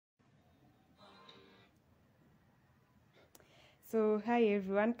So hi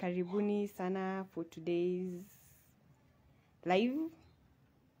everyone, karibuni sana for today's live.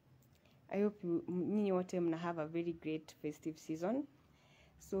 I hope nyinyi wote mna have a very great festive season.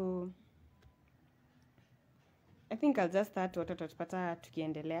 So I think I'll just start watoto tutapata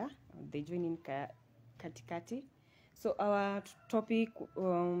tukiendelea. They join in katikati. So our topic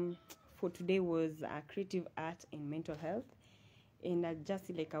for today was creative art and mental health. And I just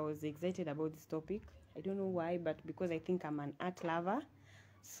feel like I was excited about this topic. I don't know why, but because I think I'm an art lover.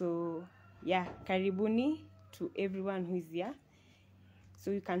 So yeah, karibuni to everyone who is here.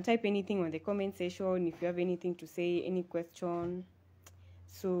 So you can type anything on the comment section if you have anything to say, any question.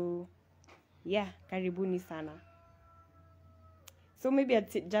 So yeah, karibuni sana. So maybe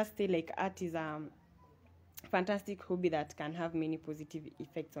I'd just say like art is a fantastic hobby that can have many positive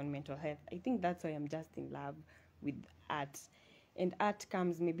effects on mental health. I think that's why I'm just in love with art. And art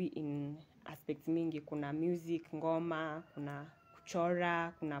comes maybe in aspects mingi. Kuna music, ngoma, kuna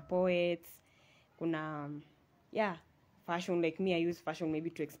kuchora, kuna poets, kuna fashion. Like me, I use fashion maybe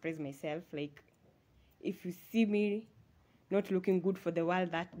to express myself. Like if you see me not looking good for the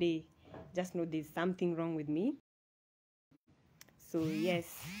world that day, just know there's something wrong with me. So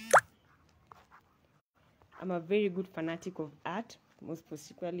yes, I'm a very good fanatic of art, most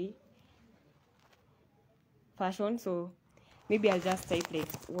particularly fashion. So maybe I'll just type like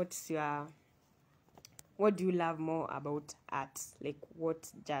what do you love more about art? Like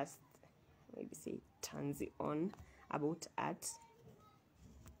what just maybe say turns it on about art?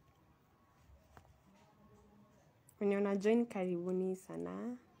 When you're join, karibuni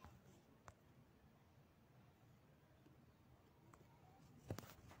sana.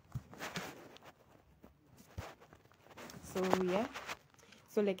 So yeah,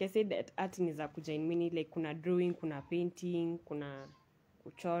 so like I said, that art is a kuja in many, like kuna drawing, kuna painting, kuna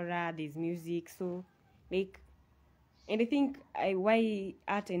kuchora, there's music. So like, and I think why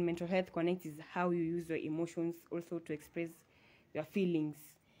art and mental health connect is how you use your emotions also to express your feelings.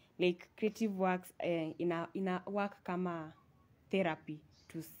 Like creative works in a work kama therapy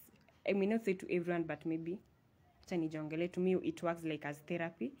to, I may not say to everyone, but maybe to me it works like as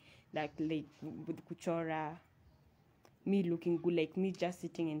therapy, like with kuchora, me looking good, like me just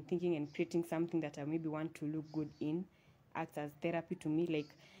sitting and thinking and creating something that I maybe want to look good in, acts as therapy to me. Like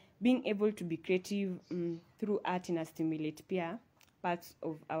being able to be creative through art in a stimulate peer parts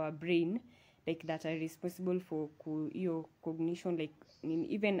of our brain, like that are responsible for your cognition, like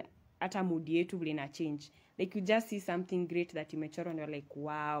even at a mood yetu vile na change. Like you just see something great that you mature and you're like,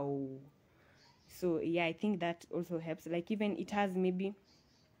 wow. So yeah, I think that also helps. Like even it has maybe,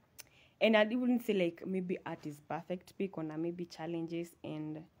 and I wouldn't say like maybe art is perfect, pick on maybe challenges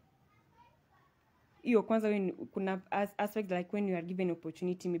and kwanza when kuna aspect like when you are given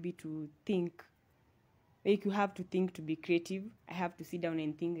opportunity maybe to think, like you have to think to be creative. I have to sit down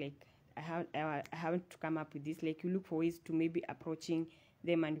and think like I have to come up with this. Like you look for ways to maybe approaching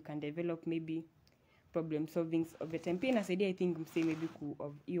them and you can develop maybe problem solving over time. Pia inasaidia I think msee maybe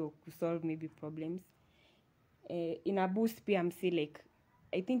ku solve maybe problems. In a boost pia msee like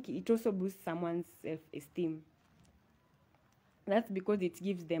I think it also boosts someone's self-esteem. That's because it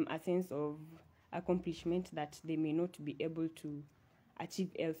gives them a sense of accomplishment that they may not be able to achieve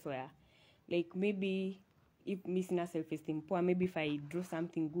elsewhere. Like maybe if missing a self-esteem poor, maybe if I draw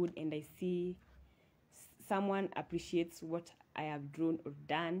something good and I see someone appreciates what I have drawn or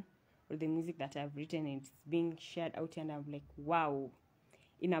done, or the music that I've written and it's being shared out, and I'm like, wow,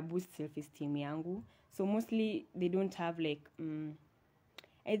 in a boost self-esteem yangu. So mostly they don't have like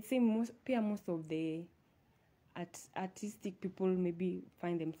I'd say most of the artistic people maybe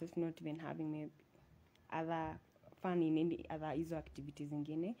find themselves not even having maybe other fun in any other ISO activities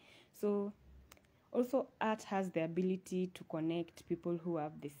ingine. So also art has the ability to connect people who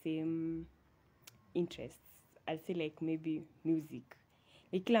have the same interests. I'd say like maybe music.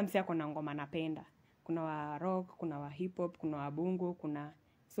 Like kila msee ako na ngoma napenda. Kuna wa rock, kuna wa hip hop, kuna wa bongo, kuna,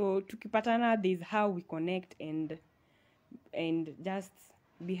 so tukipatana there's how we connect and just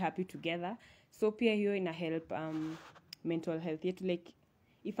be happy together. So pia hiyo ina help mental health yetu. Like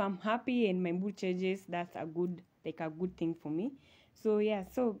if I'm happy and my mood changes, that's a good thing for me. So yeah,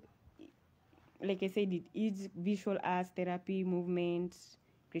 so like I said, it is visual arts, therapy, movement,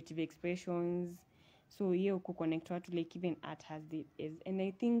 creative expressions. So hiyo kuconnect watu, like even art has it, and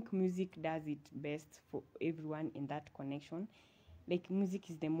I think music does it best for everyone in that connection. Like music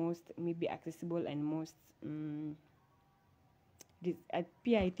is the most maybe accessible and most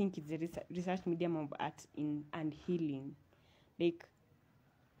I think it's a research medium of art and healing. Like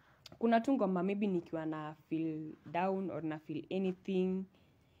kuna tu ngoma maybe nikiwa na feel down or na feel anything,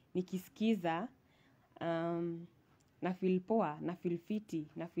 nikisikiza na feel poa, na feel fiti,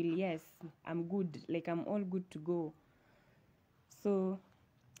 na feel yes, I'm good, like I'm all good to go. So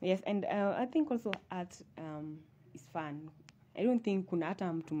yes, and I think also art is fun. I don't think kuna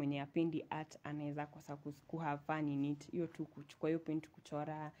hata mtu mwenye apendi art anaweza kosa have fun in it. Hiyo tu kuchukua hiyo pen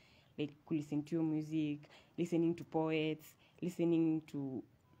kuchora, like listen to your music, listening to poets, listening to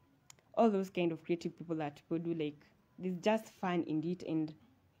all those kind of creative people that people do, like there's just fun in it, and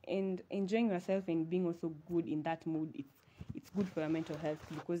enjoying yourself and being also good in that mood. It's good for your mental health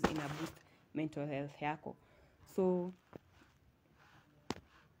because ina boost mental health yako. So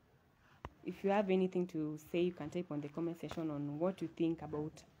if you have anything to say, you can type on the comment section on what you think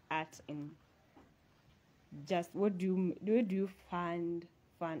about art, and just what do you find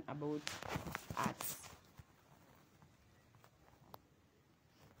fun about art.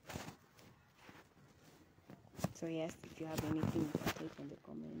 So yes, if you have anything, you can type on the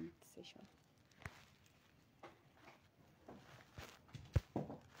comment section.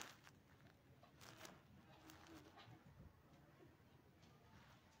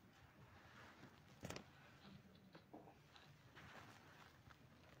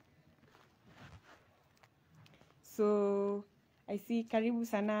 So I see karibu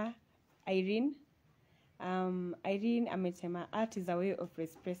sana Irene. Irene amesema art is a way of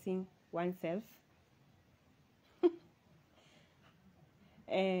expressing oneself.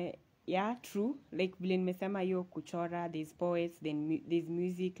 Yeah, true. Like vile nimesema hiyo kuchora, there's poets, then there's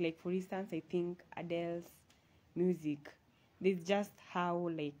music. Like for instance, I think Adele's music, there's just how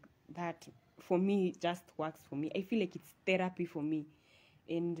like that for me it just works for me. I feel like it's therapy for me.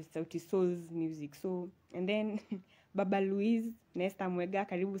 And Sauti Soul's music. So, and then Baba Louise Nesta Mwega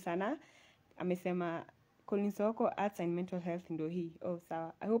karibu sana amesema Collins wako arts and mental health ndo hii. Oh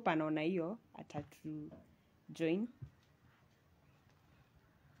sawa, I hope anaona hiyo atatu join.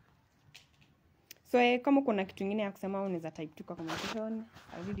 So kama kuna kitu kingine ya kusema unaweza type tu kwa comment section.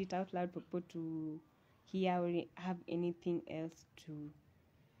 I'll read it out loud for people to hear or have anything else to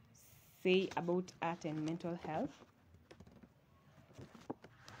say about art and mental health.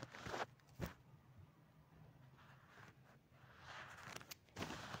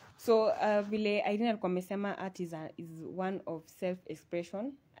 So vile Irene alikuwa amesema art is one of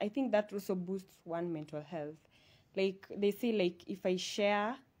self-expression. I think that also boosts one mental health. Like they say, like if I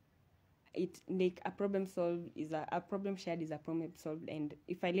share it, like a problem solved is a problem shared is a problem solved, and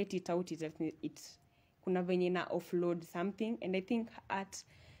if I let it out, it kuna venye na offload something. And I think art,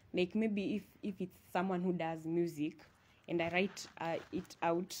 like maybe if it's someone who does music and I write it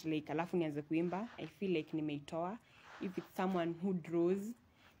out, like alafu nianze kuimba, I feel like nimeitoa. If it's someone who draws,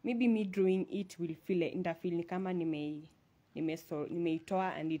 maybe me drawing it will feel ni kama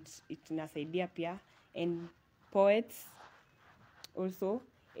nimeitoa, and it nasaidia pia. And poets also,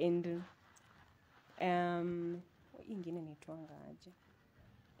 and ingine naitwanga aje,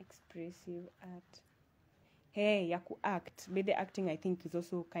 expressive art, ya ku-act. But the acting I think is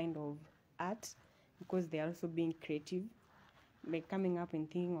also kind of art because they are also being creative, like coming up and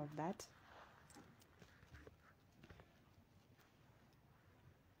thinking of that.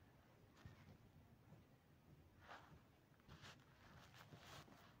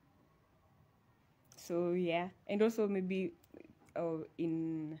 So yeah, and also maybe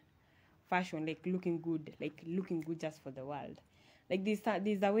in fashion, like looking good just for the world. Like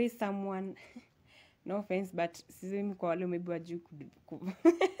there's a way someone no offense, but sisemi kwa wale maybe wajuu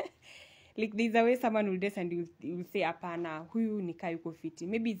like there's a way someone will dress and you will say hapana, huyu nikaa yuko fiti.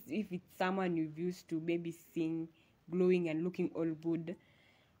 Maybe if it's someone you've used to maybe seeing glowing and looking all good,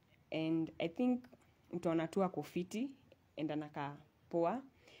 and I think utaona tu ako fiti and anaka poa.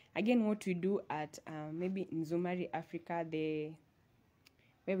 Again, what we do at maybe Nzumari Africa,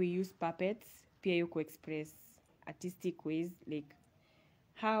 where we use puppets, pia yuko express artistic ways, like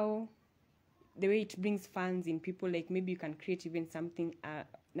how the way it brings fans in people, like maybe you can create even something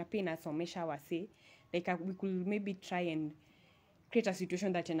na pia inasomesha wase, like we could maybe try and create a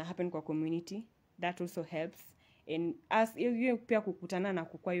situation that can happen kwa community. That also helps, and as you pia kukutana na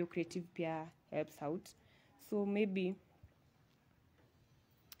kukua yo creative pia helps out. So maybe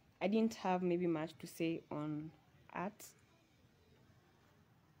I didn't have maybe much to say on art.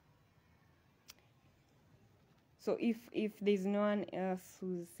 So if there's no one else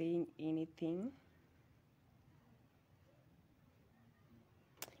who's saying anything,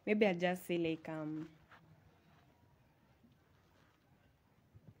 maybe I'll just say like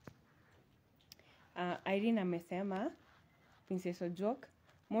Irene amesema, Princess Ojok,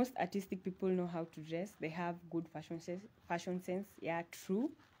 most artistic people know how to dress. They have good fashion sense. Yeah,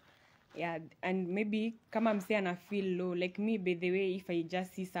 true. Yeah, and maybe kama msee ana feel low, like me, by the way, if I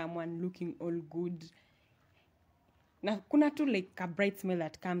just see someone looking all good, na kuna tu like a bright smell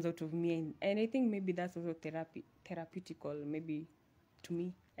that comes out of me, and I think maybe that's also therapeutical maybe to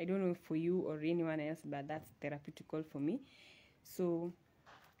me. I don't know for you or anyone else, but that's therapeutical for me. So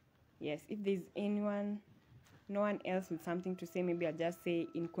yes, if there's no one else with something to say, maybe I'll just say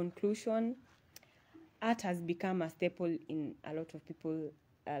in conclusion, art has become a staple in a lot of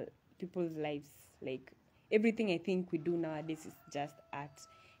people's lives. Like everything I think we do nowadays is just art.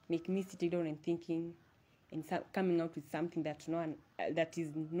 Make me sit down and thinking and coming out with something that no one that is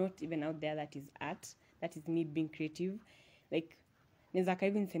not even out there, that is art. That is me being creative. Like naweza ka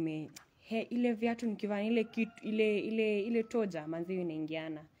even niseme ile viatu nikivaa ile kitu ile toja manzi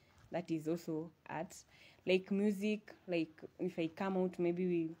inaingiana. That is also art. Like music, like if I come out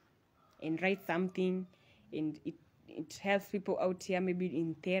maybe and write something and it helps people out here, maybe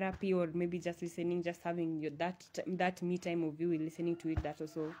in therapy or maybe just listening, just having that me time of you listening to it, that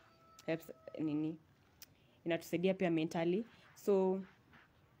also helps inatusaidia pia mentally. So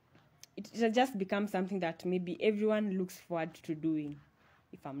it just becomes something that maybe everyone looks forward to doing,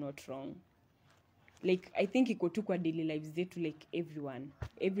 if I'm not wrong. Like I think iko tu kwa daily lives zetu, like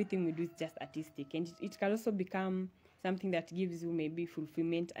everything we do is just artistic, and it can also become something that gives you maybe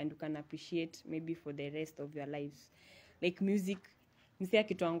fulfillment and you can appreciate maybe for the rest of your lives. Like music, msee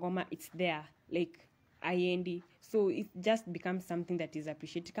akitoa ngoma, it's there, like aendi, so it just becomes something that is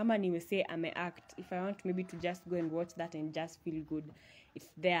appreciated. Kama niwe say I'm an act, if I want maybe to just go and watch that and just feel good, it's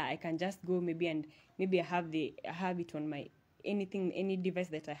there. I can just go maybe and maybe I have it on my any device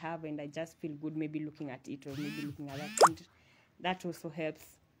that I have, and I just feel good maybe looking at it or maybe looking at that, and that also helps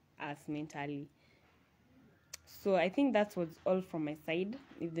us mentally. So I think that was all from my side.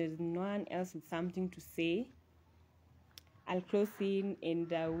 If there's no one else with something to say, I'll close in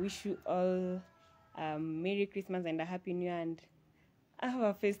and wish you all Merry Christmas and a Happy New Year, and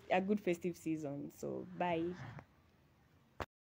have a good festive season. So bye.